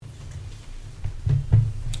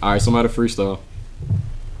All right, somebody freestyle.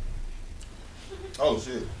 Oh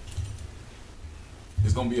shit.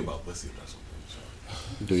 It's gonna be about pussy if that's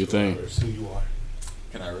okay. Do your thing. Who you are?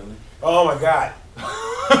 Can I really? Oh my god.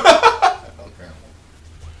 Okay.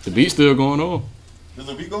 The beat's still going on. Is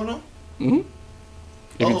the beat going on?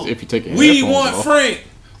 Mm-hmm. If you take your We headphones want off. Frank.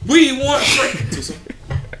 We want Frank. Too soon.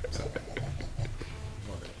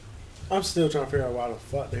 I'm still trying to figure out why the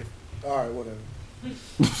fuck they. Alright, whatever.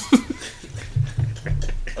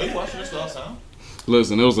 Are you watching this without sound?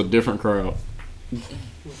 Listen, it was a different crowd.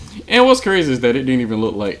 And what's crazy is that it didn't even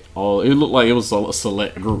look like all. It looked like it was a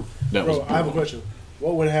select group that was. Bro, I have a question.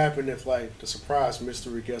 What would happen if, like, the surprise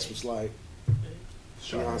mystery guest was like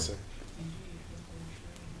Beyonce?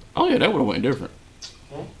 Oh yeah, that would have went different.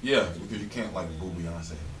 Yeah, because you can't like boo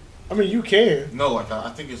Beyonce. I mean, you can. No, like I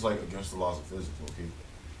think it's like against the laws of physics. Okay.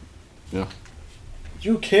 Yeah.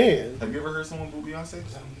 You can. Have you ever heard someone boo Beyonce?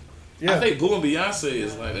 Yeah. I think booing Beyonce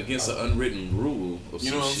is like against an unwritten rule. Of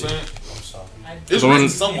You know what I'm some shit. saying? I'm sorry. It's So written when-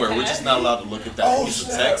 somewhere. We're just not allowed to look at that Oh, piece of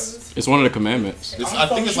snap. text. It's one of the commandments. I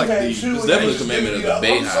think it's like the. It's definitely a commandment of the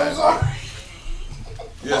Bayhive.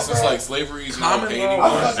 Yeah, since like slavery is not Common okay law.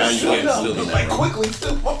 anymore, now you can't still do Like, that. quickly,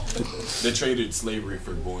 still. They traded slavery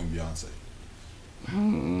for booing Beyonce.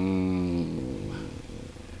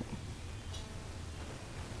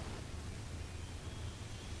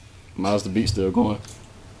 How's the beat still going?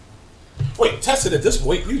 Wait, test it at this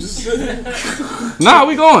point. You just. Nah,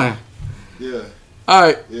 we going. Yeah, All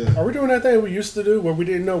right. yeah. Are we doing that thing we used to do where we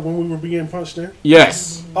didn't know when we were being punched in?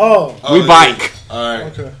 Yes. Oh, We bike. All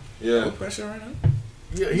right. okay. Yeah. No pressure right now.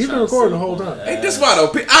 Yeah, he's been recording the whole time. Hey, this why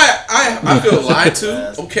though. I feel lied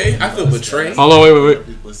to. Okay, I feel betrayed. Hold on, wait.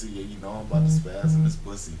 This pussy, yeah, you know I'm about to spaz in this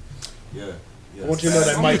pussy. Yeah. I want you to know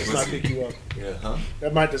that mic does not pick you up. Yeah, huh?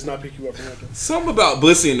 That mic does not pick you up. From that. Something about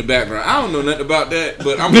Bussy in the background. I don't know nothing about that,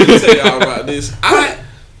 but I'm gonna tell y'all about this. I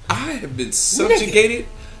have been subjugated.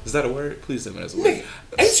 Is that a word? Please tell me that's a word.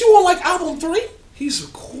 Ain't you on like album 3? He's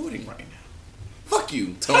recording right now. Fuck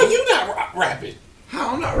you, How Tony. you not rapping?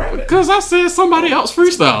 How I'm not rapping? Because I said somebody else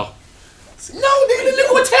freestyle. No, nigga, the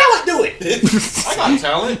nigga with talent do it. I got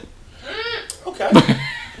talent. Okay.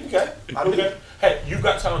 Okay. I don't care. Hey, you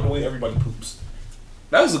got talent the way everybody poops.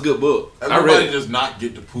 That was a good book. I Everybody read it. does not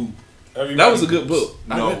get to poop. Everybody That was a good poops. book.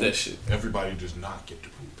 I No. read that shit. Everybody does not get to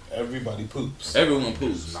poop. Everybody poops. Everyone Does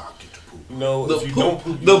poops. not get to poop. You know, The if you poop- don't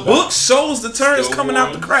poop, you the die. book shows the turns Still coming out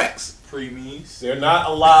the warm. cracks. Preemies. They're not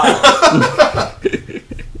allowed.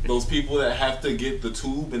 Those people that have to get the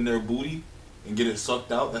tube in their booty and get it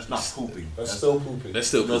sucked out, that's not pooping. That's still pooping. That's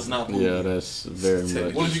still That's poop. not pooping. Yeah, that's very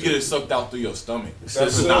much. What if you get it sucked out through your stomach? That's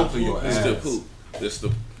That's still not through your pooping. It's ass. still poop. It's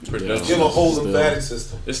the production. Give a whole Still. lymphatic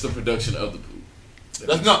system. It's the production of the poop.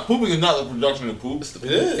 That's not pooping. Is not the production of poop. It's the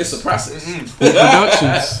It is. It's the process.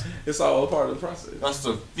 Productions. It's all a part of the process. That's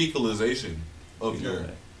the fecalization of your.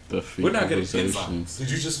 The We're not getting fecalization. Did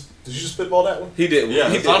you just spitball that one? He did. Yeah,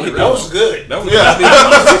 he it's did. on He the did. That was good. That was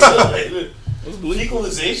Yeah.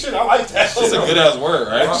 Fecalization? I like that. That's a good ass word,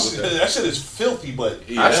 right? That shit is filthy, but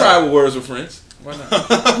Yeah. I tried with words with friends. Why not?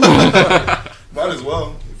 Might as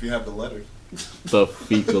well if you have the letter. The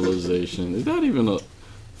fecalization. Is that even a Y'all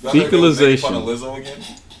think they would make fun of fecalization? Lizzo again?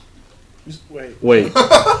 Wait. Wait.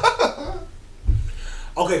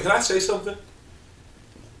 okay, can I say something?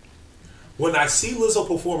 When I see Lizzo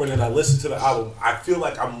performing and I listen to the album, I feel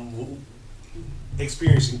like I'm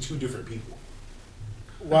experiencing two different people.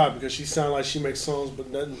 Why? Because she sounds like she makes songs but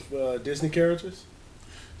nothing for Disney characters?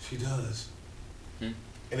 She does. And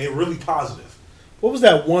they're really positive. What was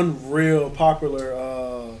that one real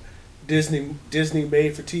popular Disney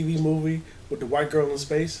made for TV movie with the white girl in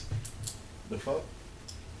space? The fuck?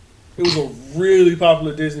 It was a really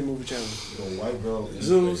popular Disney movie channel. The white girl. in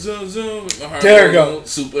Zoom, space. zoom, zoom. There you go.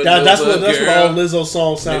 Supernova That's what all girl. Lizzo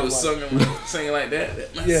songs They sound was like. singing like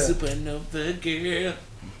that. My Yeah. supernova girl.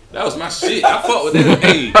 That was my shit. I fought with that.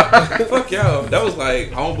 Hey, fuck y'all. That was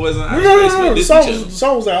like homeboys and outer space No. with The Disney song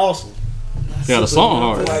Channel. was like awesome. Yeah, the song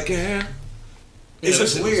hard. Like, Girl. it's that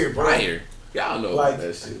just shit was weird, bro. fire. Y'all know Like- about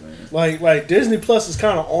that shit, man. Like Disney Plus is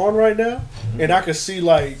kind of on right now, and I could see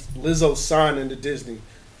like Lizzo signing to Disney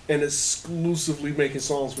and exclusively making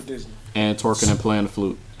songs for Disney. And twerking and playing the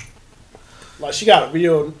flute. Like she got a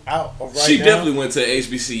video out of right She now. definitely went to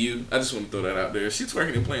HBCU. I just want to throw that out there. She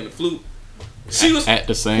twerking and playing the flute. She was At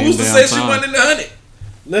the same Who's to damn say she time. wasn't in the 100?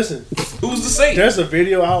 Listen, Who's to say? there's a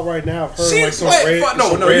video out right now of her She like some played. red, Fuck,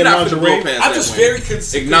 no, some no, red you're not finna lingerie. go past I'm that just one. very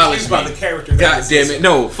Acknowledge confused about me. the character. God that damn it.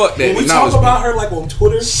 No, fuck that. When we Acknowledge talk about me. her like on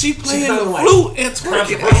Twitter, She playing kinda the like flute and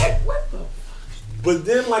twerking. controversial. What the? But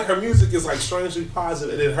then like her music is like strangely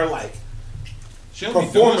positive, and then her like She don't be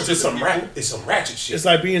doing performance shit is to some people. it's some ratchet shit. It's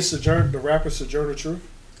like being the rapper Sojourner Truth.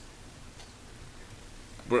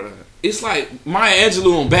 Bruh. It's like Maya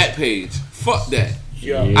Angelou on Backpage. Fuck that.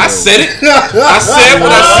 Yo. I said it. I said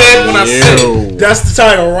what I said when I said it. That's the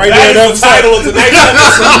title right That there. is the title of tonight's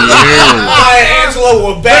episode. Maya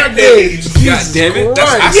Angelou on Backpage. God damn it.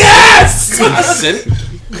 That's, Yes! I said it.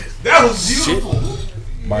 That was beautiful.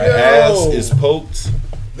 My ass is poked.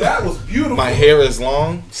 That was beautiful. My hair is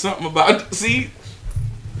long. Something about, see?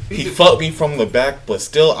 He fucked me from the back, but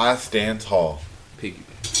still I stand tall. Piggy.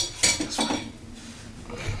 That's right.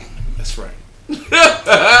 That's right.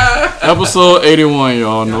 Episode 81,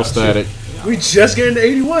 y'all. No static. We just getting to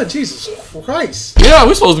 81. Jesus Christ. Yeah,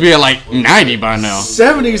 we're supposed to be at like 90 by now.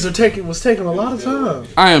 70s was taking a lot of time.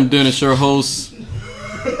 I am Dennis, your host.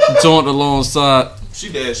 Joined alongside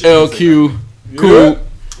She dead. She LQ, Cool,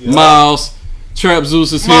 Miles, Trap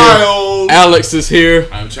Zeus is here. Miles. Alex is here.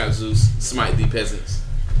 I'm Trap Zeus. Smite the peasants.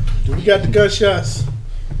 Do we got the gunshots?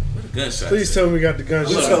 Gunshot. Please tell me we got the Who's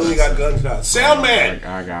gunshots. telling me got gunshots? Sound man.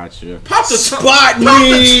 I got you. Pop the trunk. Spot Pop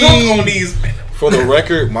the trunk me. on these. Man. For the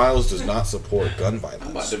record, Miles does not support gun I'm about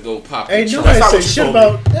violence. to go pop the Ain't trunk. nobody That's not say what you shit told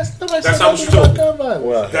about. That's nobody That's said not what you nothing told about me. gun violence.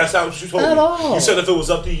 Well, That's not what you told At me. all. You said if it was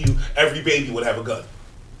up to you, every baby would have a gun.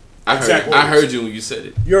 I Exact heard words. you when you said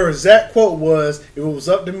it. Your exact quote was, "If it was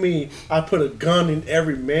up to me, I'd put a gun in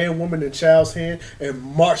every man, woman, and child's hand and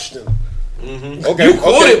march them." okay, You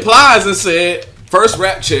quoted Plies and said, first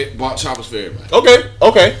rap check, bought choppers for everybody.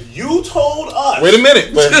 okay. You told us. Wait a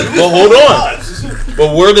minute, but hold on.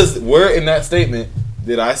 But where in that statement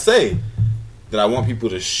did I say that I want people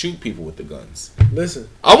to shoot people with the guns? Listen,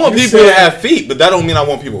 I want you people to said- have feet, but that don't mean I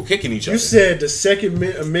want people kicking each other. You said the Second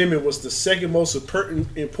Amendment was the second most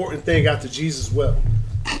important thing after Jesus' will.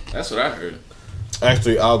 That's what I heard.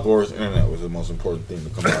 Actually, Al Gore's internet was the most important thing to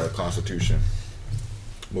come out of the Constitution.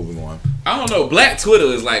 Moving on. I don't know. Black Twitter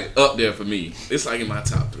is like up there for me. It's like in my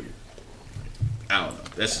top 3. I don't know.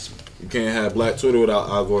 That's just me. You can't have Black Twitter without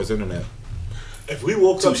Al Gore's internet. If we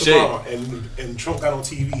woke up Touche. tomorrow and Trump got on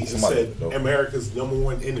TV and Somebody said know. America's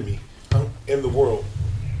 #1 enemy in the world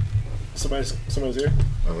Somebody's here.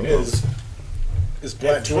 I don't know. It's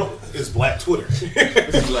Black and Twitter. Trump is Black Twitter.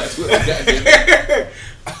 Black Twitter. Goddamn.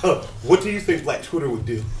 What do you think Black Twitter would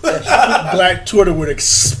do? Black Twitter would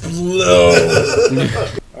explode.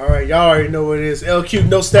 All right, y'all already know what it is. LQ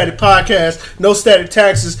No Static Podcast, No Static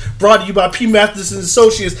Taxes, brought to you by P. Mathis and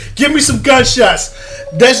Associates. Give me some gunshots.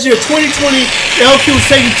 That's your 2020. LQ is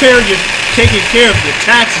taking care of your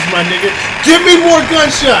taxes, my nigga. Give me more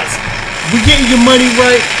gunshots. We getting your money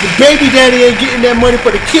right. The baby daddy ain't getting that money for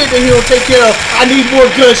the kid that he don't take care of. I need more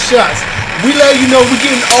gunshots. We let you know we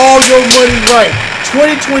getting all your money right.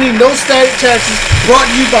 2020 No Static Taxes brought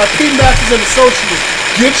to you by P. Masters and Associates.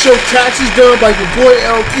 Get your taxes done by your boy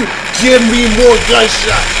LQ. Give me more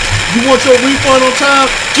gunshots. You want your refund on time?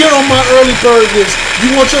 Get on my early bird list.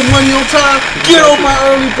 You want your money on time? Get on my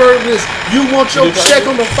early bird list. You want your check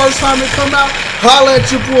on the first time it come out? Holla at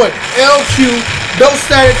your boy LQ. No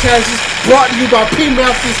Static Taxes brought to you by P.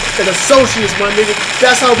 Masters and Associates, my nigga.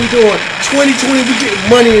 That's how we doing. 2020, we getting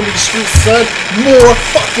money in these streets, son. More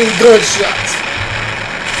fucking gunshots.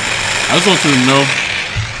 I just want you to know,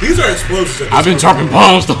 These are explosions. I've been dropping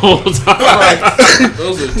bombs the whole time.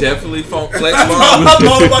 Those are definitely funk flex I bombs.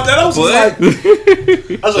 thought about that. I was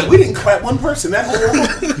But like, we didn't clap one person. That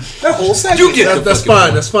whole segment. You get That's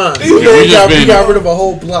fine. That's fine. we just We been- got rid of a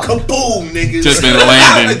whole block. Kaboom, niggas. Just been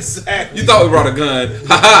landing. Exactly. you thought we brought a gun.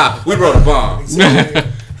 Haha, we brought a bomb.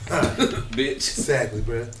 Bitch. Exactly,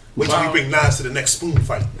 bro. Wait till we bring Nas to the next spoon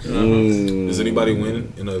fight. Does anybody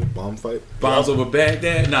win in a bomb fight? Bombs over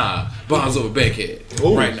Baghdad? Nah. Bombs over Bankhead.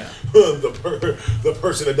 Ooh. Right now. the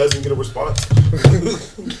person that doesn't get a response.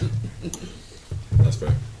 That's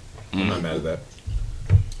fair. I'm not mad at that.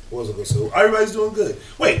 Wasn't good. So everybody's doing good.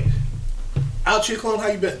 Wait, out here, clone. How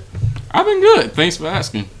you been? I've been good. Thanks for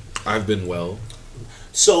asking. I've been well.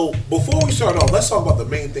 So before we start off, let's talk about the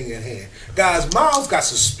main thing at hand, guys. Miles got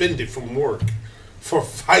suspended from work for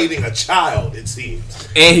fighting a child. It seems,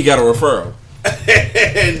 And he got a referral.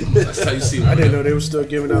 and That's how you see I didn't know they were still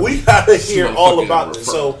giving out. we gotta hear all motherfucker about this.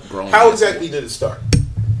 So, grown how man. exactly did it start?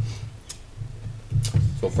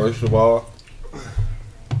 So first of all,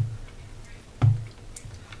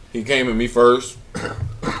 he came at me first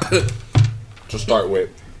to start with.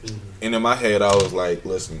 And in my head, I was like,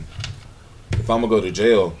 listen, if I'm going to go to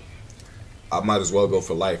jail, I might as well go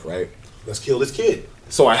for life, right? Let's kill this kid.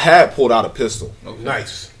 So I had pulled out a pistol. Okay.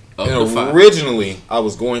 Nice. Up to And five. originally, I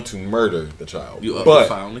was going to murder the child. You up to but,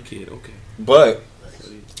 5 on the kid. Okay. but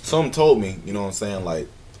some told me, you know what I'm saying, like,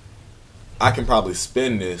 I can probably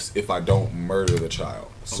spin this if I don't murder the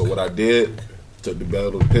child. So what I did, took the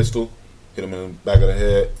barrel of the pistol, hit him in the back of the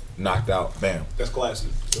head, knocked out, bam. That's classy.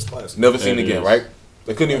 That's classy. Never seen That again, is. right?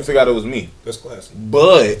 They couldn't even figure out it was me. That's classic.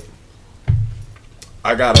 But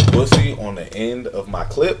I got a bussy on the end of my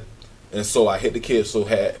clip, and so I hit the kid so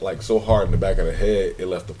hard in the back of the head, it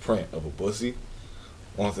left the print of a bussy.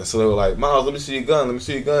 And so they were like, Miles, let me see your gun. Let me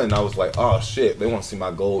see your gun. And I was like, oh shit, they want to see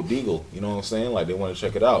my gold deagle. You know what I'm saying? Like they want to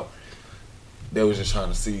check it out. They was just trying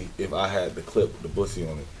to see if I had the clip with the bussy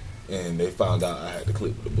on it, and they found out I had the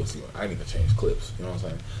clip with the bussy on it. I didn't even change clips. You know what I'm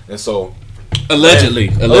saying? And so. Allegedly.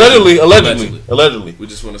 We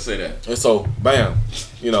just want to say that. And so, bam,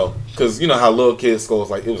 you know, because you know how little kids'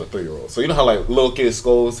 skulls, like, it was a 3-year-old. So, you know how, like, little kids'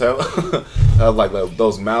 skulls have, like,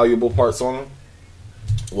 those malleable parts on them?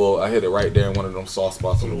 Well, I hit it right there in one of them soft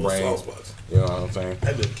spots on the brain. Soft spots. You know what I'm saying?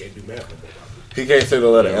 That dude can't do math no more. He can't say the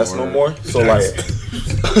letter S no more. So, like,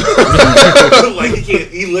 like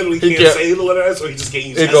he literally can't say the letter S, or he just can't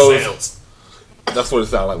use S sounds. That's what it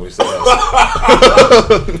sounded like when he said that.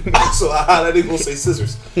 So how that nigga gonna say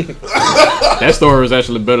scissors? That story was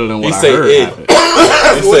actually better than what I heard.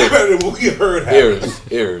 That's way better than what we heard happen.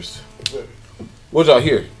 Ears. What y'all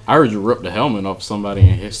hear? I heard you rip the helmet off somebody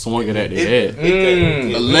and swung it at their head.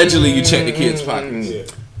 Allegedly, you checked the kid's pockets. Yeah.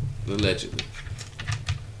 Allegedly.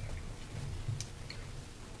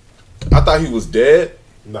 I thought he was dead.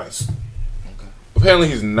 Nice. Okay. Apparently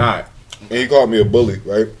he's not. And he called me a bully,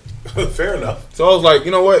 right? Fair enough. So I was like,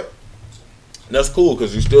 you know what? That's cool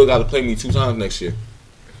because you still got to play me 2 times next year.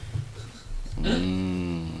 Yeah,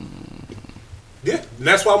 and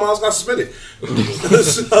that's why Miles got suspended.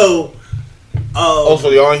 So, so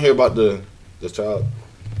y'all ain't hear about the child?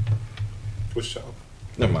 Which child?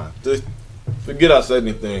 Never mind. Just forget I said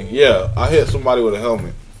anything. Yeah, I hit somebody with a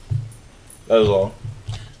helmet. That is all.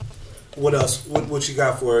 What else? What you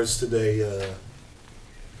got for us today?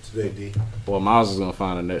 Today, D. Well, Miles is gonna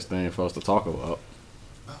find the next thing for us to talk about.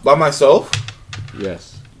 By myself?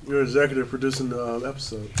 Yes. You're executive producing the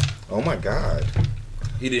episode. Oh my God.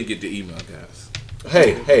 He didn't get the email, guys.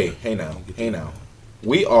 Hey now.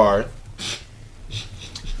 We are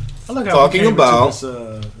I like how talking about this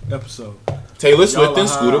episode. Taylor Swift and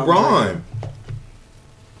Scooter Braun.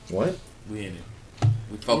 What? We in it.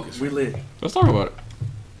 We focus. We lit. Let's talk about it.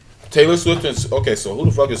 Taylor Swift and okay, so who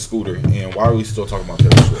the fuck is Scooter, and why are we still talking about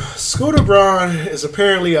Taylor Swift? Scooter Braun is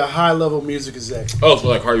apparently a high-level music executive. Oh, so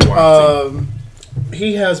like Harvey Weinstein.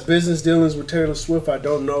 He has business dealings with Taylor Swift. I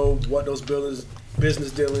don't know what those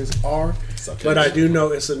business dealings are, but I do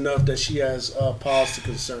know it's enough that she has pause to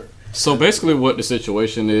concern. So basically, what the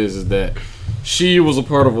situation is that she was a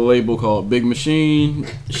part of a label called Big Machine.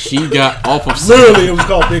 She got off of literally it was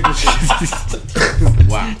called Big Machine.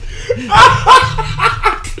 Wow.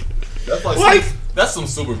 That's some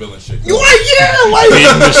super villain shit. Big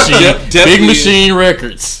Machine. Big Machine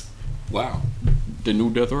Records. Wow. The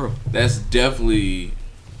new Death Row. That's definitely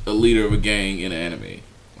a leader of a gang in an anime.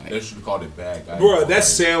 They should have called it Bad Guy. Bro, that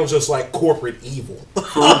sounds just like corporate evil.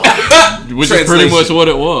 Which is pretty much what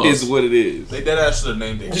it was. Is what it is. They dead ass should have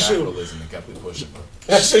named it capitalism and kept it pushing.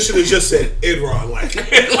 That shit should have just said Enron, like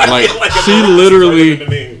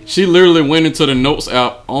she literally went into the notes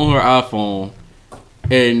app on her iPhone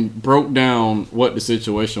and broke down what the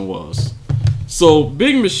situation was. So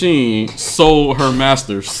Big Machine sold her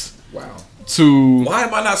masters. Wow. To why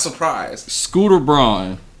am I not surprised? Scooter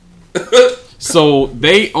Braun. So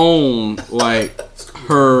they own like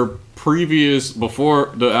her previous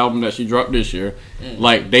before the album that she dropped this year.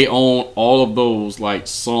 Like they own all of those like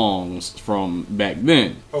songs from back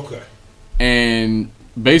then. Okay. And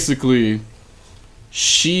basically,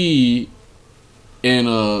 she, in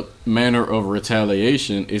a manner of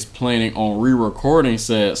retaliation, is planning on re-recording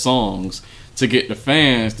said songs to get the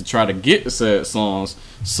fans to try to get the said songs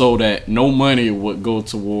so that no money would go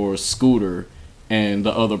towards Scooter and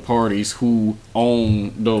the other parties who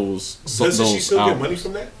own those. Doesn't she still get money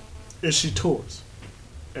from that? And she tours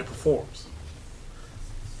and performs.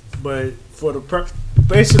 But for the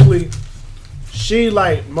basically, she,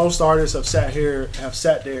 like most artists have sat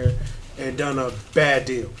there and done a bad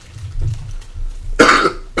deal.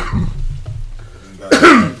 Because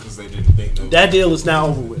they didn't think that deal is now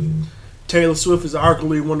over with. Taylor Swift is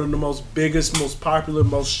arguably one of the most biggest, most popular,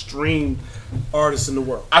 most streamed artists in the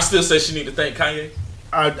world. I still say she need to thank Kanye.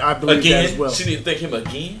 I believe again, that as well. She need to thank him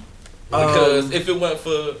again. Because if it weren't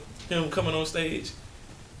for him coming on stage,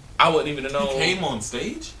 I wouldn't even have known. He came on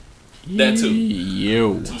stage? That too.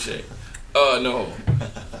 Yo. Touche. No.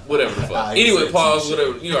 Whatever the fuck. Anyway, pause,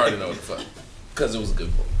 whatever. You already know what the fuck. Because it was a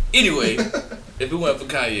good book. Anyway, if it weren't for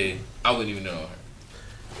Kanye, I wouldn't even know her.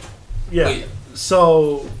 Yeah.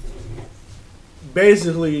 So,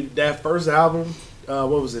 basically, that first album, what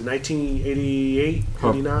was it, 1988,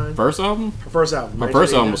 89? First album? Her first album. Her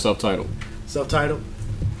first album was self-titled. Self-titled?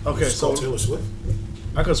 Okay, so Taylor Swift?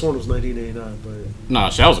 I could have sworn it was 1989, but Nah,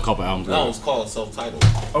 that was a couple albums No, it ago. was called self-titled.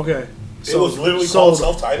 okay. It was literally called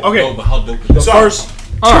self-titled. Okay, No, but how dope the is Sorry. first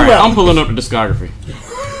All right, I'm albums. pulling up the discography.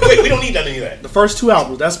 Wait, we don't need any of that. The first 2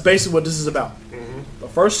 albums. That's basically what this is about. The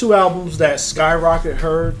first 2 albums that skyrocketed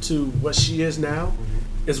her to what she is now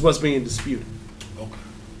is what's being disputed. Okay.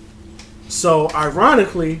 So,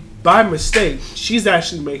 ironically, by mistake, she's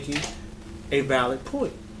actually making a valid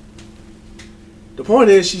point. The point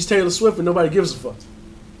is, she's Taylor Swift and nobody gives a fuck.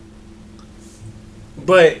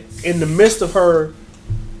 But in the midst of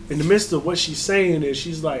what she's saying is,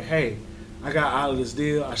 she's like, hey, I got out of this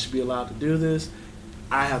deal. I should be allowed to do this.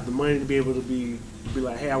 I have the money to be able to be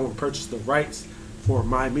like, hey, I want to purchase the rights for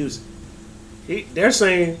my music. They're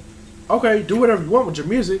saying, okay, do whatever you want with your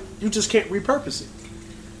music. You just can't repurpose it.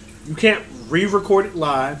 You can't re-record it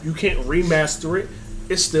live. You can't remaster it.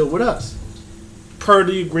 It's still with us. Per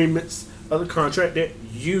the agreements of the contract that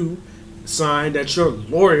you signed, that your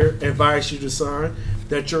lawyer advised you to sign,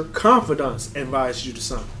 that your confidants advised you to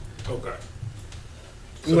sign. Okay.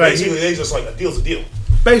 So Like, basically, they just like, a deal's a deal.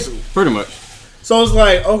 basically. Pretty much. So it's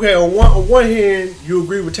like, okay, on one hand, you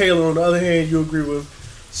agree with Taylor. On the other hand, you agree with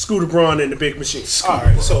Scooter Braun and the Big Machine. All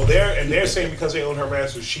right, so they're saying because they own her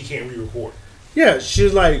masters, she can't re-record. Yeah,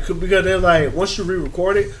 she's like, because they're like, once you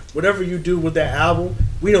re-record it, whatever you do with that album,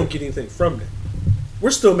 we don't get anything from it. We're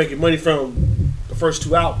still making money from the first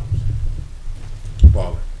 2 albums.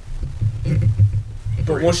 Baller.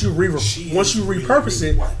 But once you repurpose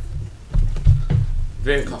it,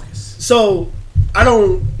 Very caucus. so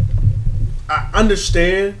I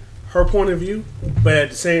understand her point of view, but at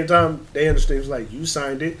the same time, they understand it's like, you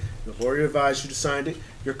signed it, the lawyer advised you to sign it,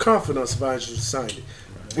 your confidants advised you to sign it.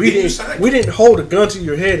 We didn't hold a gun to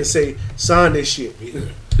your head and say, sign this shit. They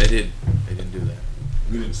didn't do that.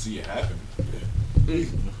 We didn't see it happen.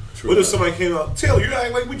 What if somebody came out, Taylor, you're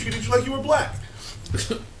acting like we treated you like you were black?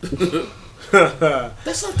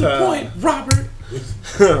 That's not the point, Robert.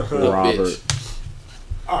 Robert. Bitch.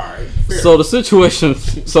 All right. So the situation,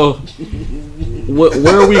 so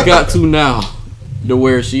where we got to now, to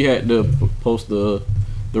where she had to post the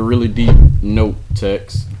really deep note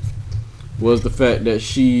text, was the fact that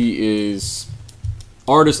she is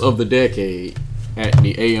artist of the decade at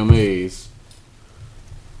the AMAs,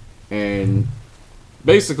 and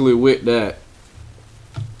basically with that,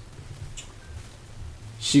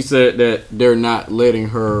 she said that they're not letting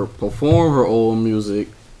her perform her old music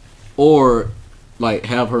or like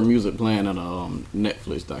have her music playing in a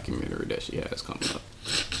Netflix documentary that she has coming up.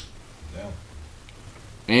 Yeah.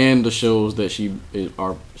 And the shows that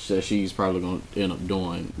she's probably going to end up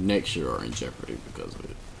doing next year are in jeopardy because of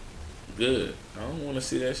it. Good. I don't want to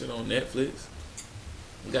see that shit on Netflix.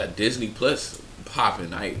 We got Disney Plus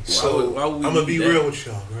popping. Why would we I'm gonna need be that? real with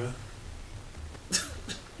y'all, bro.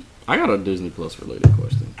 I got a Disney Plus related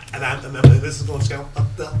question. And this is gonna sound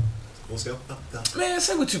fucked up. Man,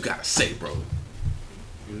 say what you gotta say, bro.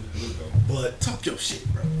 But Talk your shit,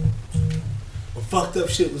 bro. when fucked up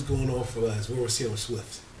shit was going on for us, we were Taylor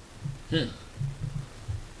Swift.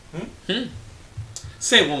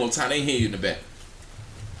 Say it one more time. They hear you in the back.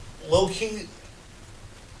 Low key.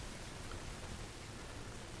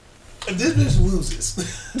 If this bitch loses,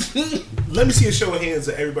 let me see a show of hands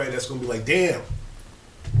of everybody that's gonna be like, damn.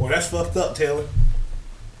 Boy, that's fucked up, Taylor.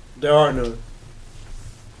 There are none.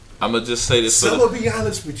 I'm gonna just say this So I'm gonna be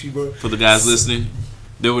honest with you, bro. for the guys listening.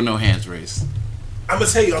 There were no hands raised. I'm gonna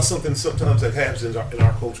tell y'all something sometimes that happens in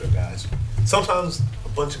our culture, guys. Sometimes a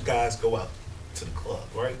bunch of guys go out to the club,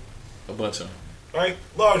 right? A bunch of them. Right?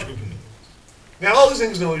 Large group of niggas. Now, all these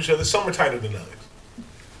niggas know each other. Some are tighter than others.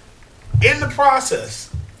 In the process,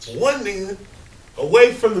 one nigga,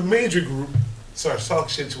 away from the major group, starts talking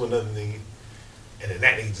shit to another nigga, and then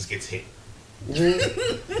that nigga just gets hit.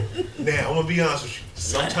 Now, I'm gonna be honest with you.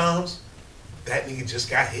 Sometimes that nigga just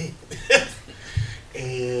got hit.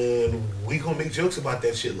 And we gonna make jokes about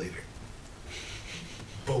that shit later.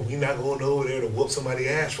 But we not going over there to whoop somebody's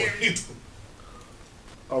ass for you.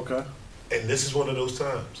 Okay. And this is one of those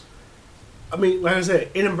times. I mean, like I said,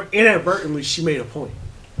 inadvertently, she made a point.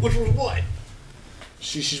 Which was what?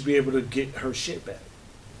 She should be able to get her shit back.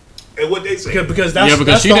 And what they say. Because that's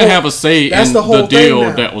because she the didn't whole- have a say that's in the whole the deal thing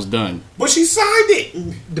now. that was done. But she signed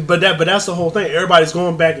it. But that's the whole thing. Everybody's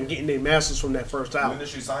going back and getting their masters from that first When album. did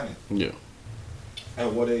she sign it? Yeah.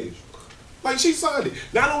 At what age? Like she signed it.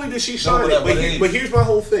 Not only did she No, sign but it, at what age? but here's my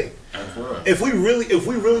whole thing. For real. If we really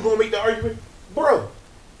gonna make the argument, bro,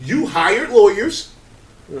 you hired lawyers,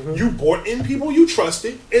 you brought in people you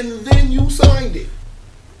trusted, and then you signed it.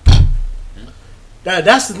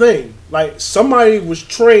 That's the thing. Like, somebody was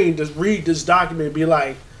trained to read this document and be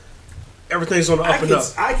like, everything's on the up and up.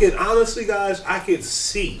 I can honestly, guys, I could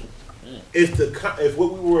see if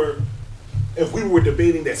we were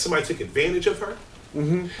debating that somebody took advantage of her,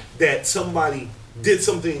 that somebody did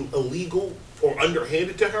something illegal or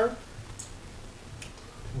underhanded to her.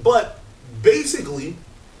 But basically,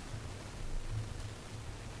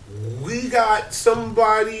 we got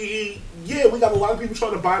somebody. Yeah, we got a lot of people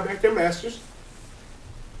trying to buy back their masters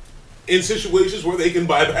in situations where they can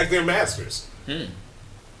buy back their masters.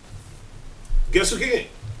 Guess who can?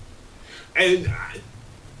 And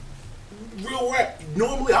real rap.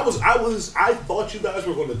 Normally, I thought you guys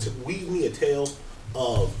were going to weave me a tale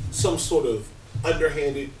of some sort of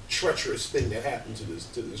underhanded, treacherous thing that happened to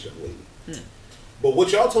this young lady. But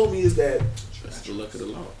what y'all told me is that That's the luck of the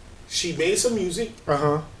law. she made some music.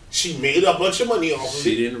 Uh-huh. She made a bunch of money off of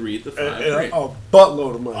She it. didn't read the fine And print. a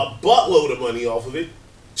buttload of money. A buttload of money off of it.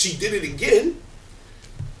 She did it again.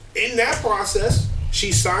 In that process,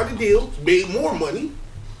 she signed a deal, made more money,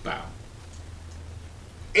 Wow.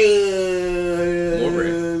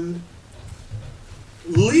 and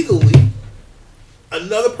legally,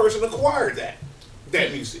 another person acquired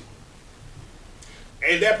that music.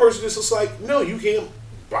 And that person is just like, no, you can't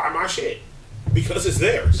buy my shit because it's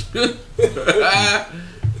theirs.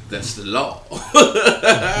 That's the law.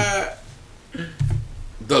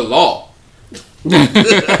 The law.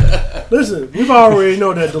 Listen, we've already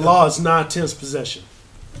know that the law is 9/10 possession.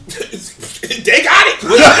 They got it.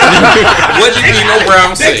 What did Nino Brown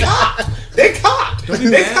They say? caught. They caught.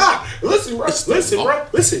 They caught. Listen, bro. Listen, bro.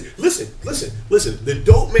 Listen. The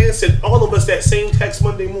dope man sent all of us that same text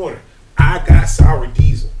Monday morning. I got sour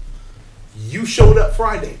diesel. You showed up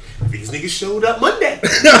Friday. These niggas showed up Monday.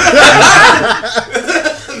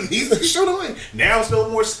 These niggas showed up Monday. Now it's no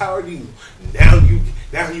more sour diesel. Now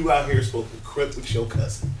you out here supposed to crip with your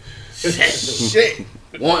cousin. Shit.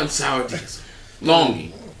 One sour diesel.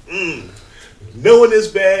 Longy. Knowing this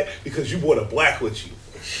bad because you brought a black with you.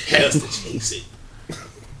 Just to chase it.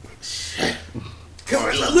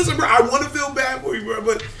 Listen, bro, I want to feel bad for you, bro,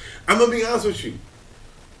 but I'm going to be honest with you.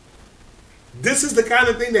 This is the kind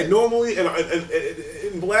of thing that normally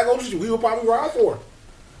in black culture we would probably ride for.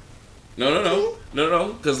 No.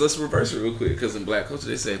 Because let's reverse it real quick. Because in black culture,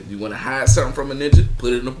 they say, you want to hide something from a ninja,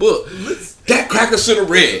 put it in a book. That cracker should have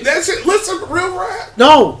read. That's it. Listen, real rap.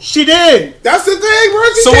 No, she did. That's the thing, bro.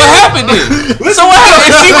 So what happened then? So what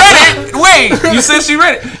happened? If she read it, wait, you said she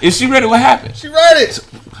read it. If she read it, what happened? She read it.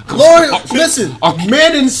 Lord, listen,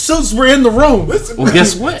 men in suits were in the room. Listen, Well,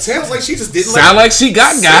 guess what? Sounds like she just didn't Sound like she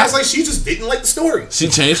got Sounds like she just didn't like the story. She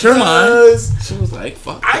changed her mind. Because She was like,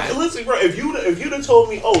 fuck that. listen, bro. If you'd have told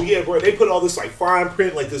me, oh yeah, bro, they put all this like fine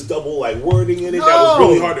print, like this double like wording in it that was No.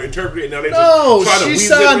 really hard to interpret. And now they No, just trying to she weave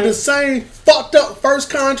signed it the in. same fucked up first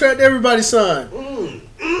contract everybody signed.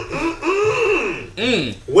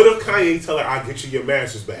 What if Kanye tell her, "I'll get you your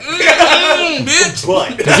masters back," Bitch.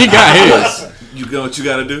 but He got his. You know what you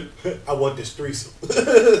gotta do? I want this threesome,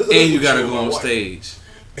 And you gotta With go my on wife. stage.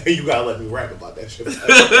 And you gotta let me rap about that shit.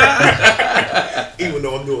 Even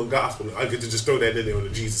though I'm doing gospel, I get to just throw that in there on the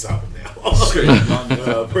Jesus album now.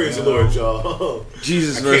 Praise the Lord, y'all.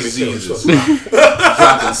 Jesus I can't versus even Jesus. tell you.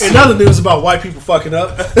 Dropping In other news about white people fucking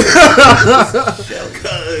up.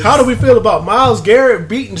 How do we feel about Myles Garrett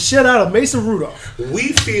beating the shit out of Mason Rudolph?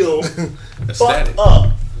 We feel Ecstatic. fucked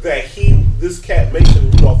up that this cat Mason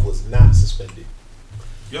Rudolph was not suspended.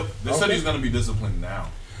 Yep. They said he's gonna be disciplined now.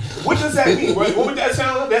 What does that mean? What would that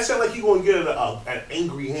sound like? That sound like he's going to get an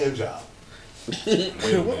angry hand job. Wait, Sound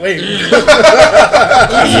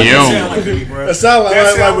Yo. like me, bro. that sound like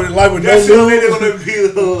with no That's the way lube. they're going to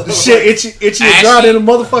be. Shit, itchy and dry in a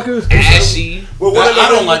motherfucker. Ashy. Well, I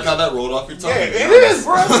don't like how that rolled off your tongue. Yeah, it is,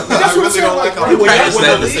 bro. That's what I'm really saying. don't like how When he practiced the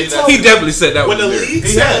that. league He tells He you- definitely said that when the with league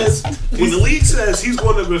lyrics. says he's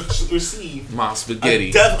going to receive My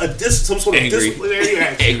spaghetti. some sort of Angry. disciplinary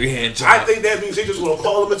action. Angry hand job. I think that means they just want to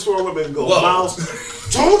call him into a room and go, Whoa. Miles,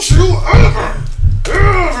 don't you ever,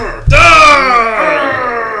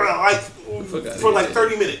 like for like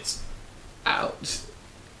 30 minutes. Ouch.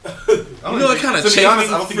 I You know what kind of To be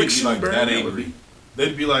honest, I don't chafing think he'd be like friction that burn angry.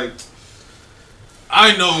 They'd be like,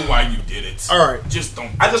 I know why you did it. All right, Just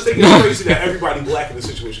don't. I just think it's crazy that everybody black in the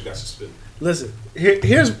situation got suspended. listen.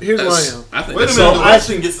 Here's where I am. I think Wait a that's minute, So the I- West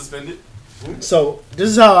didn't get suspended. So this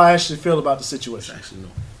is how I actually feel about the situation. actually no.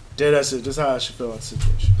 Dead ass it. This is how I should feel about the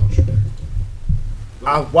situation.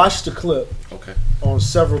 I've watched the clip Okay. on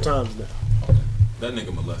several times now. That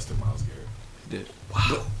nigga molested Myles Garrett. Did.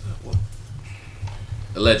 Wow.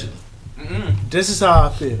 Allegedly. This is how I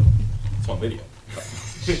feel. It's on video.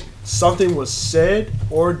 Something was said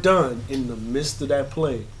or done in the midst of that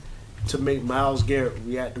play to make Myles Garrett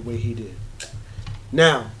react the way he did.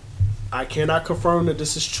 Now, I cannot confirm that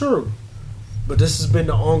this is true, but this has been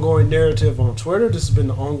the ongoing narrative on Twitter. This has been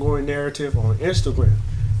the ongoing narrative on Instagram.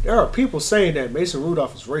 There are people saying that Mason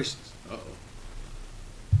Rudolph is racist.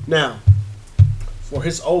 Now, for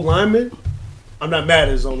his old lineman, I'm not mad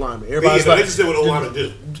at his old lineman. Everybody's they just did what old linemen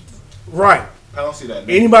do. Right. I don't see that.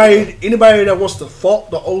 Anybody that wants to fault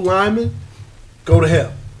the old lineman, go to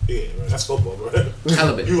hell. Yeah, man, that's football, bro.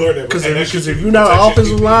 Caliban. You learn that. Because if you're not an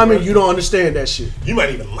offensive lineman, you don't understand that shit. You might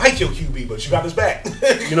even like your QB, but you got his back.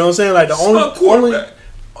 You know what I'm saying? Like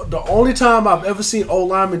the only time I've ever seen old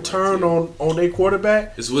linemen turn on their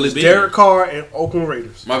quarterback It's Willie is Beeman. Derek Carr and Oakland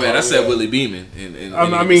Raiders. My bad, I said Willie Beeman.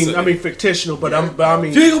 I mean fictional, but I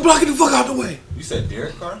mean, you ain't gonna block it the fuck out the way. You said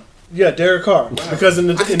Derek Carr? yeah, Derek Carr. Because in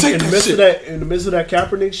the I can take that midst shit. of that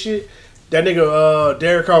Kaepernick shit, that nigga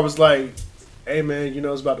Derek Carr was like, "Hey man, you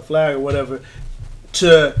know it's about the flag or whatever,"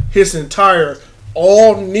 to his entire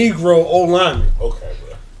all Negro old lineman. Okay,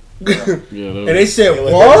 bro. And they said, Yeah,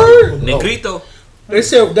 like "Word." Negrito. They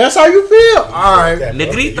said, "That's how you feel." All right.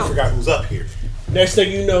 Negrito. You forgot who's up here. Next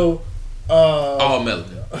thing you know, All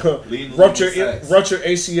melanin. rupture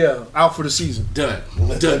ACL out for the season, Done.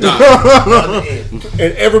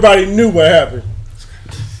 and everybody knew what happened.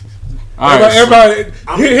 All right, Everybody,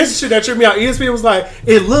 here's the shit that tripped me out. ESPN was like,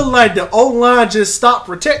 it looked like the O line just stopped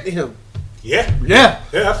protecting him. Yeah. Yeah,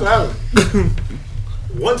 Yeah, that's what happened.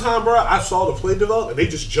 One time, bro, I saw the play develop, and they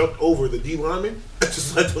just jumped over the D lineman.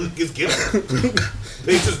 Just let them niggas get him.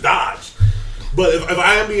 They just dodged. But if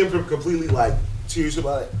I am being completely like serious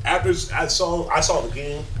about it, after I saw the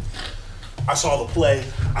game, I saw the play,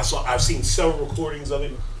 I've seen several recordings of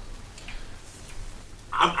it.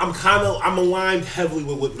 I'm aligned heavily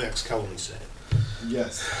with what Max Kellerman said,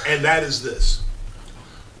 Yes. and that is this: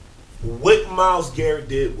 what Myles Garrett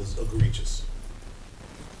did was egregious.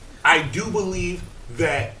 I do believe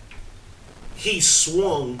that he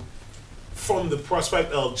swung from the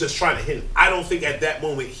prospect of just trying to hit him. I don't think at that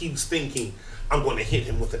moment he was thinking, I'm going to hit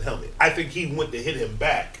him with a helmet. I think he went to hit him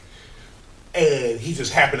back, and he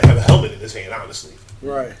just happened to have a helmet in his hand, honestly.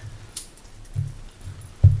 right.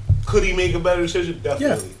 Could he make a better decision?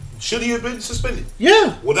 Definitely. Yeah. Should he have been suspended?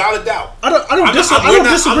 Yeah, Without a doubt. I don't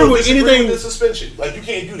disagree with anything. With the suspension. Like, you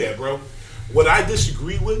can't do that, bro. What I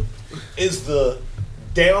disagree with is the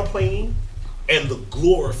downplaying and the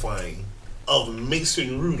glorifying of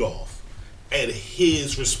Mason Rudolph and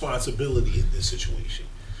his responsibility in this situation.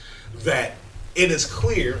 That it is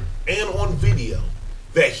clear and on video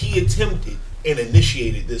that he attempted and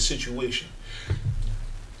initiated this situation.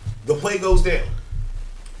 The play goes down.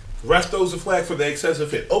 Ref throws a flag for the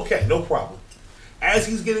excessive hit. Okay, no problem. As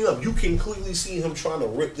he's getting up, you can clearly see him trying to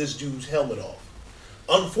rip this dude's helmet off.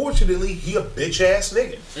 Unfortunately, he a bitch ass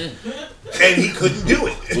nigga, and he couldn't do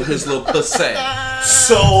it. With his little pussy.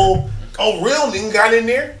 So a real nigga got in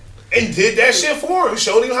there and did that shit for him,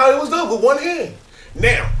 showed him how it was done with one hand.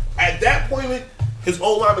 Now, at that point, his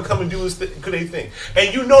old lineman come and do his thing,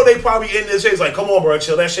 and you know they probably in this shit like, come on, bro,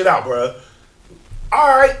 chill that shit out, bro. All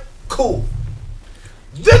right, cool.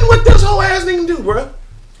 Then what this whole ass nigga do, bro?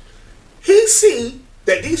 He see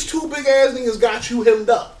that these two big ass niggas got you hemmed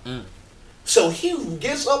up. So he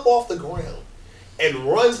gets up off the ground and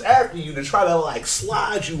runs after you to try to like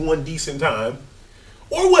slide you one decent time.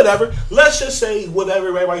 Or whatever. Let's just say whatever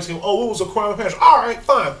everybody's saying, oh, it was a crime of passion. Alright,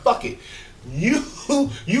 fine, fuck it. You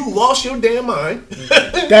lost your damn mind.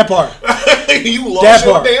 That part. You lost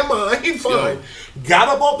your damn mind. Fine. Got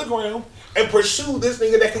up off the ground and pursued this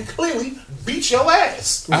nigga that can clearly beat your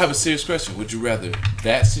ass. I have a serious question. Would you rather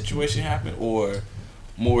that situation happen or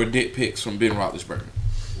more dick pics from Ben Roethlisberger?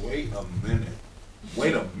 Wait a minute.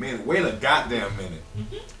 Wait a goddamn minute.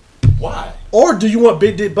 Why? Or do you want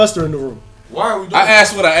Big Dick Buster in the room? Why are we doing I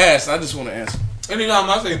asked what I asked. I just want to answer. Anytime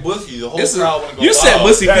I say Bussy, the whole This is- crowd want to go. you said "Oh,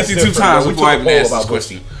 Bussy that's 52 different, times bro. We before I took even a poll asked this about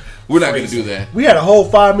question. Bussy. We're not going to Crazy. do that. We had a whole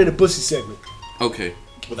 5-minute Bussy segment. Okay.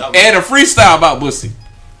 without And a freestyle about Bussy.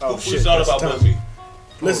 Oh Who shit! thought That's about time. Bussy?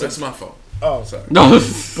 Oh, Listen. that's my fault. Oh, Sorry. No.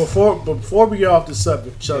 before we get off the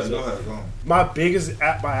subject, Yeah, Chelsea, go ahead, go on.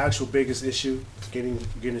 my actual biggest issue,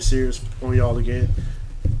 getting serious on y'all again,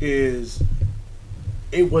 is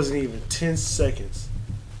it wasn't even 10 seconds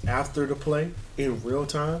after the play in real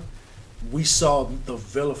time, we saw the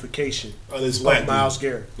vilification Oh, this of black Myles dude.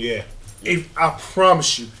 Garrett. Yeah. I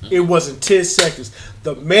promise you, it wasn't 10 seconds.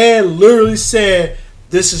 The man literally said,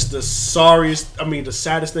 "This is the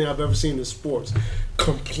saddest thing I've ever seen in sports."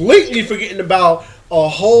 Completely forgetting about a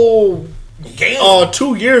whole Damn.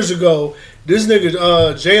 2 years ago This nigga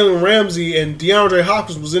Jalen Ramsey and DeAndre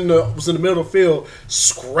Hopkins was in the middle of the field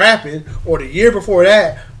scrapping. Or the year before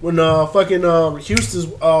that, when fucking Houston's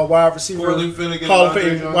wide receiver, Cortland Finnegan, Hall of Andre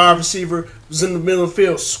Fame Johnson. wide receiver, was in the middle of the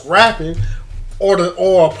field scrapping. Or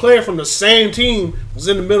a player from the same team was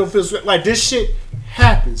in the middle of the field. Like, this shit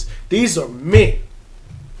happens. These are men.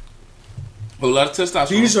 A lot of testosterone.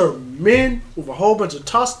 These are men with a whole bunch of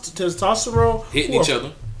testosterone hitting who are each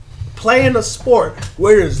other. playing a sport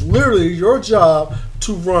where it is literally your job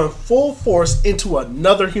to run full force into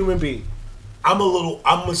another human being. I'm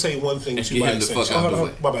gonna say one thing And to get my him the fuck out the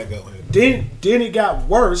way. My bad, go ahead. Then it got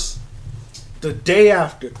worse the day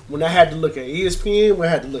after, when I had to look at ESPN, when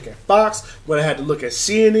I had to look at Fox, when I had to look at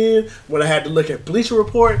CNN, when I had to look at Bleacher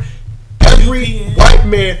Report. Every white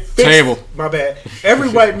man fixed my bad. Every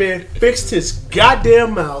white man fixed his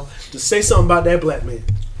goddamn mouth to say something about that black man.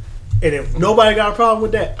 And if nobody got a problem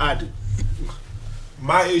with that, I do.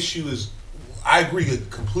 My issue is, I agree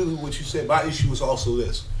completely with what you said. My issue is also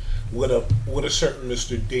this: with a certain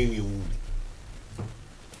Mr. Daniel Mooney,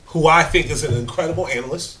 who I think is an incredible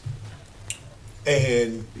analyst,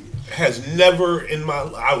 and has never in my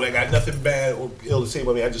I got nothing bad or ill to say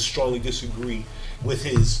about me. I just strongly disagree with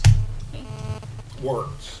his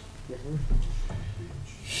words.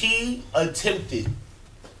 He attempted,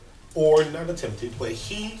 or not attempted, but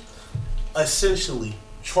he essentially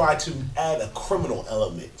tried to add a criminal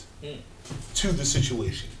element to the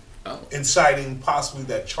situation, inciting possibly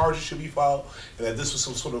that charges should be filed and that this was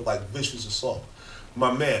some sort of like vicious assault.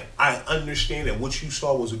 My man, I understand that what you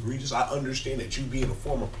saw was egregious. I understand that you being a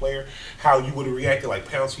former player, how you would have reacted like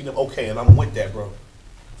pouncing him. Okay, and I'm with that, bro.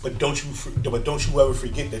 But don't you ever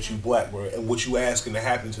forget that you black, bro, and what you asking to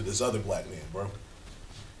happen to this other black man, bro.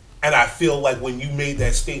 And I feel like when you made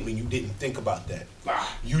that statement, you didn't think about that.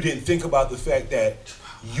 You didn't think about the fact that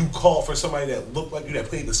you called for somebody that looked like you, that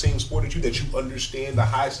played the same sport as you, that you understand the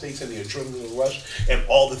high stakes and the adrenaline rush and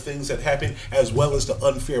all the things that happen, as well as the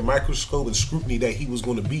unfair microscope and scrutiny that he was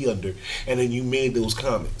going to be under. And then you made those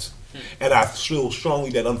comments. And I feel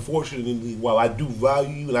strongly that, unfortunately, while I do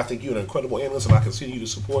value you and I think you're an incredible analyst and I continue to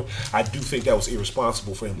support, I do think that was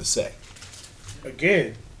irresponsible for him to say.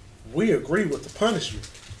 Again, we agree with the punishment.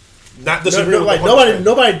 Not disagree with like the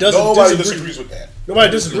nobody punishment. disagrees with that. Nobody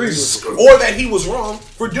disagrees with it. Or that he was wrong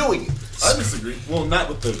for doing it. I disagree. Well, not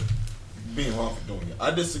with the being wrong for doing it.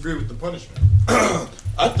 I disagree with the punishment.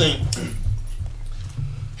 I think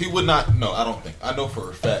he would not. No, I don't think. I know for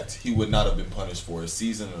a fact he would not have been punished for a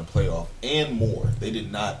season and a playoff and more. They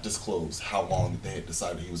did not disclose how long they had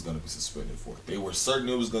decided he was going to be suspended for. They were certain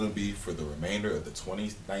it was going to be for the remainder of the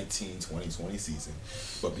 2019-2020 season.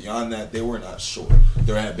 But beyond that, they were not sure.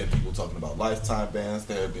 There had been people talking about lifetime bans.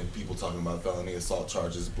 There had been people talking about felony assault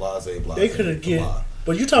charges, blase. They could have get.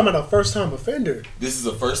 But you talking about a first-time offender. This is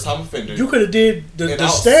a first-time offender. You could have did the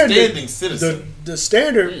outstanding standard. Citizen. The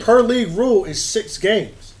standard per league rule is 6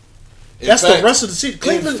 games. That's the rest of the season.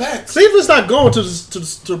 Cleveland's not going to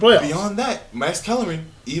the playoffs. Beyond that, Max Kellerman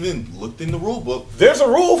even looked in the rule book. There's a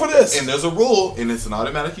rule for this. And there's a rule, and it's an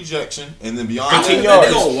automatic ejection. And then beyond that, they're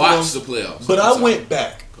going to watch the playoffs. But I went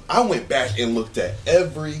back and looked at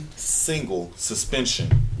every single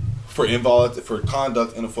suspension for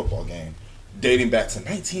conduct in a football game dating back to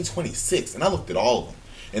 1926. And I looked at all of them.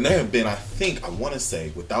 And there have been, I want to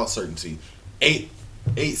say, without certainty, 8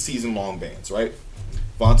 season-long bans, right?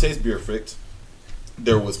 Vontaze Burfict.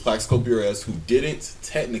 There was Plaxico Burress, who didn't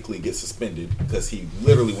technically get suspended because he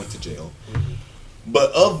literally went to jail.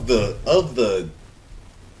 But of the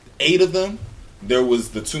 8 of them, there was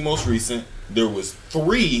the 2 most recent. There was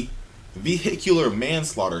 3 vehicular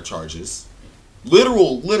manslaughter charges,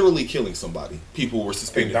 literally killing somebody. People were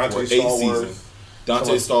suspended for 8 seasons.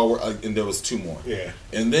 Dante Stallworth, and there was 2 more. Yeah,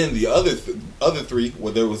 and then the other 3,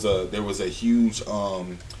 well, there was a huge.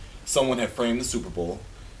 Someone had framed the Super Bowl.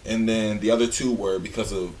 And then the other 2 were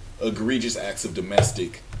because of egregious acts of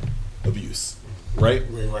domestic abuse, right?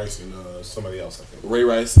 Ray Rice and somebody else, I think. Ray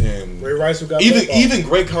Rice who got even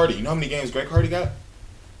Greg Hardy. You know how many games Greg Hardy got?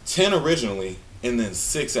 10 originally, and then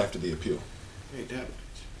 6 after the appeal.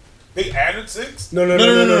 They added 6? No.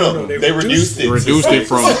 They reduced it. Reduced it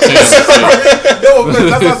from 10. No,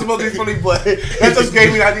 that's not supposed to be funny, but that just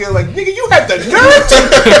gave me the idea. Like, nigga, you had the nerve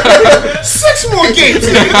to 6 more games.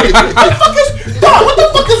 What the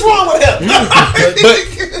fuck is wrong with him?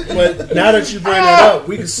 But now that you bring that up,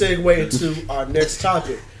 we can segue into our next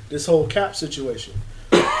topic. This whole cap situation.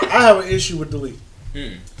 I have an issue with the league.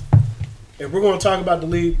 If we're going to talk about the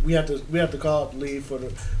league, we have to call it the league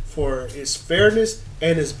for its fairness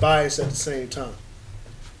and its bias at the same time.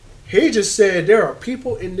 He just said there are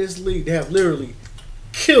people in this league that have literally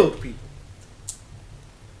killed people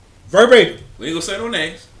verbatim, We ain't gonna say no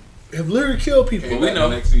names. have literally killed people. But we know.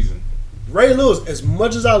 next season. Ray Lewis, as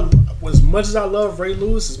much as I love Ray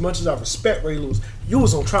Lewis, as much as I respect Ray Lewis, you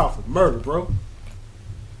was on trial for murder, bro.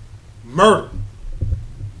 Murder.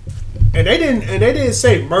 And they didn't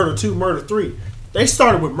say murder 2, murder 3. They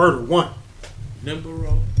started with murder 1. Number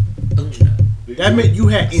uno. That meant you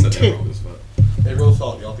had Said that intent. wrong as fuck. Hey, real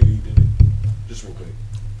talk. Y'all think he did it? Just real quick.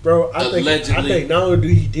 Bro, I Allegedly. think not only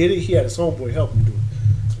did he did it, he had his homeboy help him do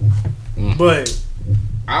it. But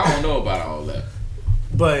I don't know about all that.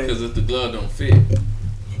 Because if the glove don't fit,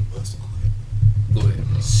 go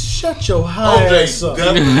ahead. shut your high ass up.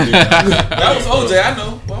 definitely. That was OJ, I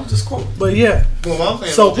know. But I'm just quoting. But yeah, Well, I'm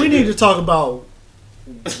saying so OJ we need did to it. talk about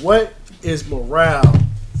what is morale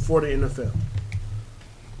for the NFL.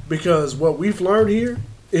 Because what we've learned here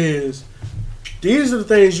is these are the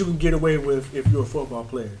things you can get away with if you're a football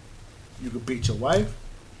player. You can beat your wife.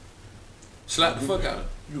 Slap the fuck out of him.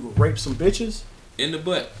 You can rape some bitches. In the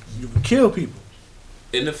butt. You can kill people.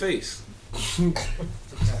 In the face.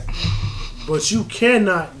 But you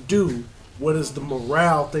cannot do what is the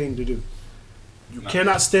morale thing to do. You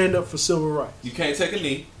cannot stand up for civil rights. You can't take a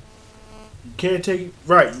knee. You can't take it.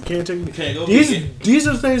 Right. You can't take it. You can't go These vegan.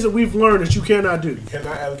 are the things that we've learned that you cannot do. You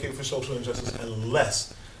cannot advocate for social injustice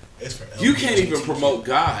unless it's for You can't even LGBTQ. promote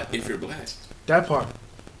God if you're black. That part.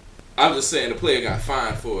 I'm just saying the player got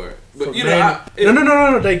fined for it. But For you know, banning-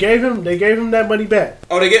 no. They gave him that money back.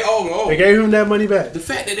 They They gave him that money back. the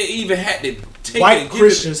fact that they even had to take it White and give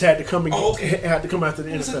Christians had to come and Oh, okay. had to come after the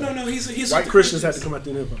it. NFL. No, he's White with the Christians had to Christians. come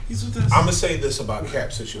after the NFL. He's with us. I'm gonna say this about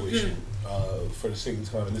Cap situation for the second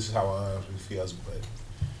time, and this is how I honestly feel. But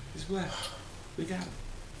He's black. We got him.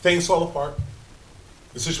 things fall apart.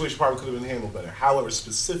 The situation probably could have been handled better. However,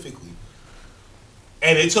 specifically,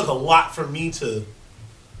 and it took a lot for me to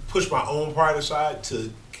push my own pride aside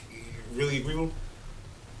to really agree with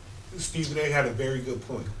him. Stephen A. had a very good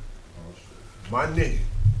point. My nigga,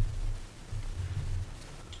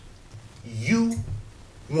 you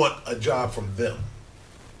want a job from them.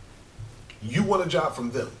 You want a job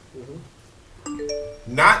from them.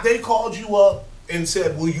 Not they called you up and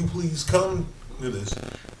said, will you please come to this?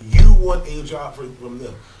 You want a job from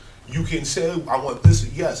them. You can say, I want this.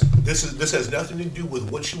 Yes, this has nothing to do with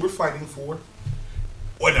what you were fighting for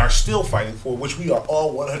and are still fighting for, which we are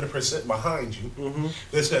all 100% behind you.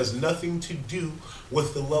 This has nothing to do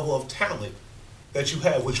with the level of talent that you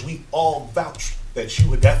have, which we all vouch that you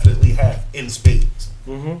would definitely have in spades.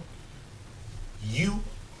 You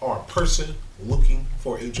are a person looking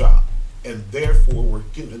for a job, and therefore were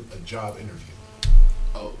given a job interview.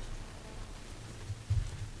 Oh.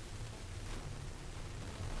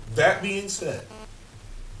 That being said,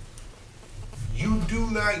 you do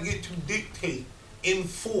not get to dictate in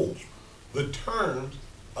full the terms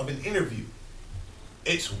of an interview.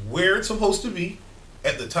 It's where it's supposed to be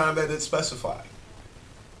at the time that it's specified.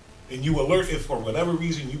 And you alert if for whatever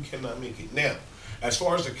reason you cannot make it. Now, as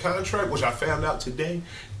far as the contract, which I found out today,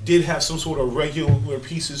 did have some sort of regular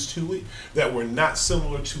pieces to it that were not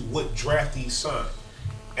similar to what draftees signed.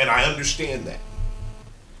 And I understand that.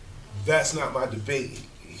 That's not my debate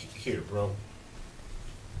here, bro.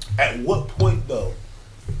 At what point, though,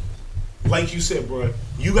 like you said, bro,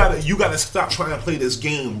 you gotta stop trying to play this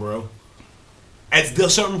game, bro. At a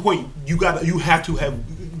certain point, you have to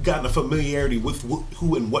have gotten a familiarity with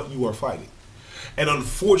who and what you are fighting. And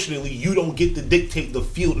unfortunately, you don't get to dictate the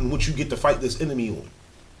field in which you get to fight this enemy on.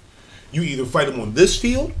 You either fight them on this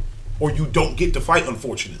field, or you don't get to fight,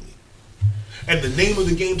 unfortunately. And the name of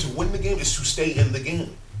the game to win the game is to stay in the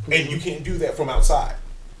game. And you can't do that from outside.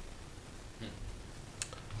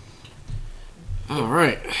 All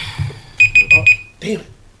right. Oh, damn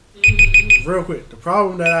it. Real quick, the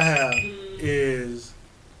problem that I have is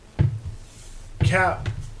Cap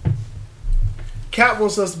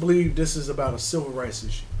wants us to believe this is about a civil rights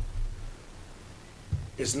issue.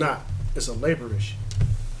 It's not. It's a labor issue.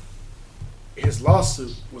 His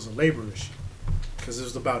lawsuit was a labor issue because it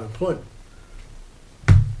was about employment.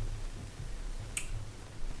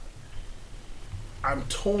 I'm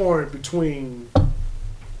torn between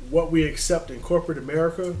what we accept in corporate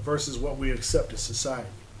America versus what we accept in society.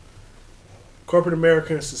 Corporate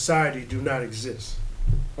America and society do not exist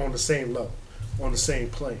on the same level, on the same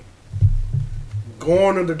plane.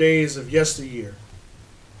 Gone are the days of yesteryear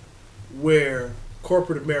where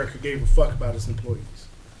corporate America gave a fuck about its employees.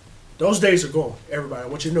 Those days are gone, everybody. I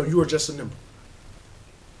want you to know you are just a number.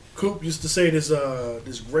 Coop used to say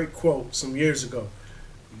this great quote some years ago.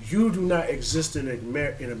 You do not exist in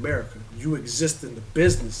America. You exist in the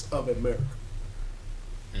business of America.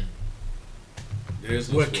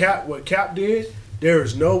 What Cap did, There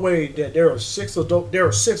is no way that there are 6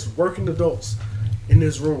 working adults in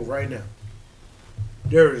this room right now.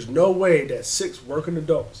 There is no way that 6 working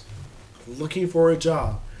adults looking for a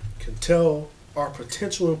job can tell our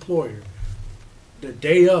potential employer the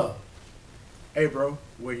day of, hey bro,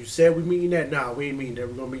 where you said we meeting at? Nah, we ain't meeting there.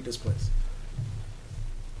 We're gonna meet this place.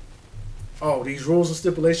 Oh, these rules and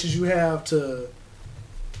stipulations you have to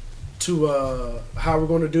how we're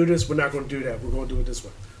gonna do this, we're not gonna do that. We're gonna do it this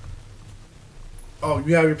way. Oh,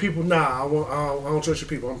 you have your people? Nah, I don't trust your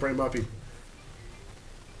people. I'm bringing my people.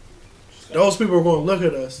 Those people are gonna look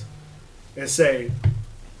at us and say,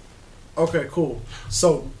 okay, cool.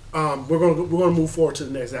 So we're gonna move forward to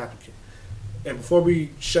the next applicant. And before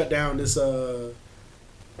we shut down this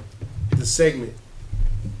segment,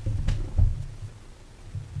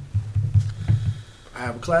 I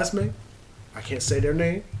have a classmate. I can't say their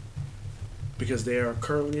name because they are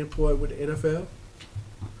currently employed with the NFL.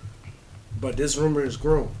 But this rumor is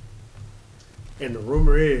grown. And the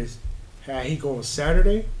rumor is, had he gone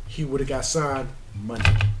Saturday, he would have got signed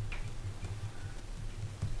Monday.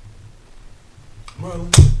 Bro,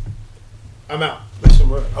 I'm out. listen,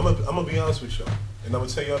 bro. I'm gonna be honest with y'all, and I'm gonna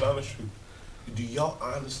tell y'all the honest truth. Do y'all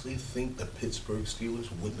honestly think the Pittsburgh Steelers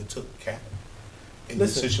wouldn't have took Cap in the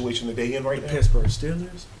Listen, situation that they in right The now? Pittsburgh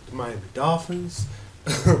Steelers, the Miami Dolphins.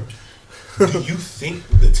 Do you think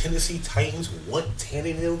the Tennessee Titans want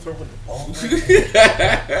Tannehill throwing the ball? Tennessee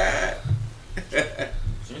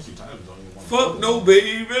Titans don't even want to Fuck no,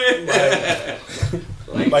 baby.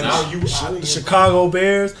 Like, now you Chicago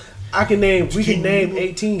Bears. We can name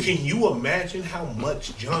 18. Can you imagine how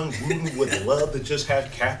much John Gruden would love to just have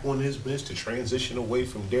Cap on his bench to transition away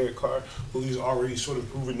from Derek Carr, who he's already sort of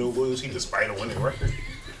proven no loyalty despite a winning record?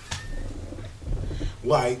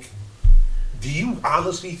 Like, do you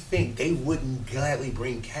honestly think they wouldn't gladly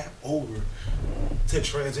bring Cap over to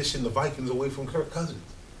transition the Vikings away from Kirk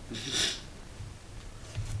Cousins?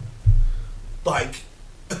 Like,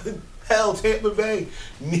 hell, Tampa Bay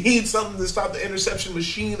needs something to stop the interception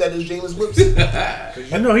machine that is Jameis Winston.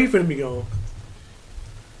 I know he finna be gone.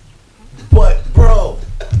 But, bro,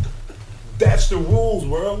 that's the rules,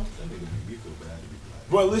 bro.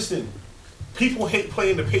 Bro, listen, people hate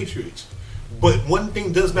playing the Patriots. But one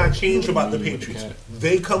thing does not change about the Patriots.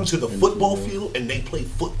 They come to the football field and they play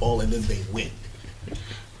football and then they win.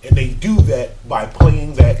 And they do that by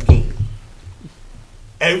playing that game.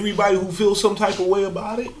 Everybody who feels some type of way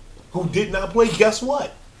about it, who did not play, guess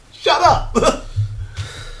what? Shut up.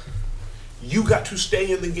 You got to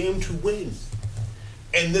stay in the game to win.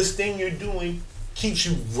 And this thing you're doing keeps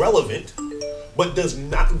you relevant, but does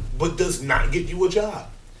not get you a job.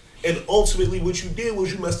 And ultimately what you did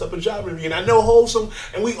was you messed up a job interview. And I know wholesome,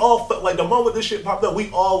 and we all felt like the moment this shit popped up,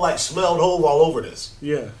 we all like smelled hole all over this.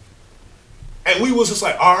 Yeah. And we was just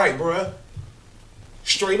like, all right, bruh.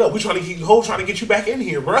 Straight up, we trying to get you back in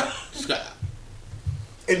here, bruh.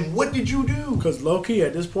 And what did you do? Because low key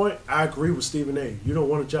at this point, I agree with Stephen A. You don't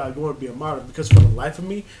want a job, you want to be a model. Because for the life of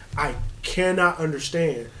me, I cannot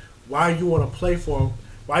understand why you want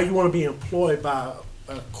to be employed by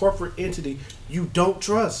a corporate entity you don't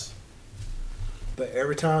trust. But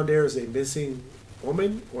every time there is a missing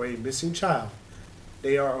woman or a missing child,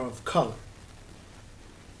 they are of color.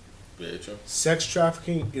 Yeah, true. Sex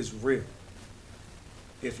trafficking is real.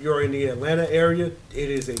 If you're in the Atlanta area, it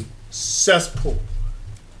is a cesspool.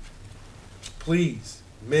 Please,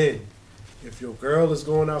 men, if your girl is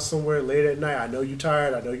going out somewhere late at night, I know you're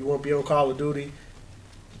tired, I know you won't be on Call of Duty,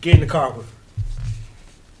 get in the car with her.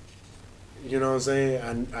 You know what I'm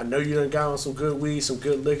saying? I know you done got on some good weed, some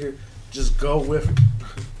good liquor. Just go with her.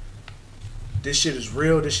 This shit is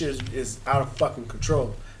real. This shit is out of fucking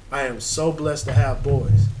control. I am so blessed to have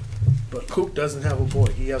boys. But Coop doesn't have a boy.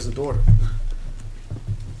 He has a daughter.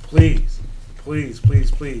 Please, please,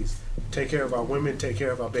 please, please, take care of our women. Take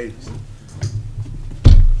care of our babies.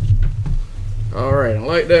 All right, and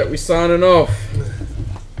like that, we signing off.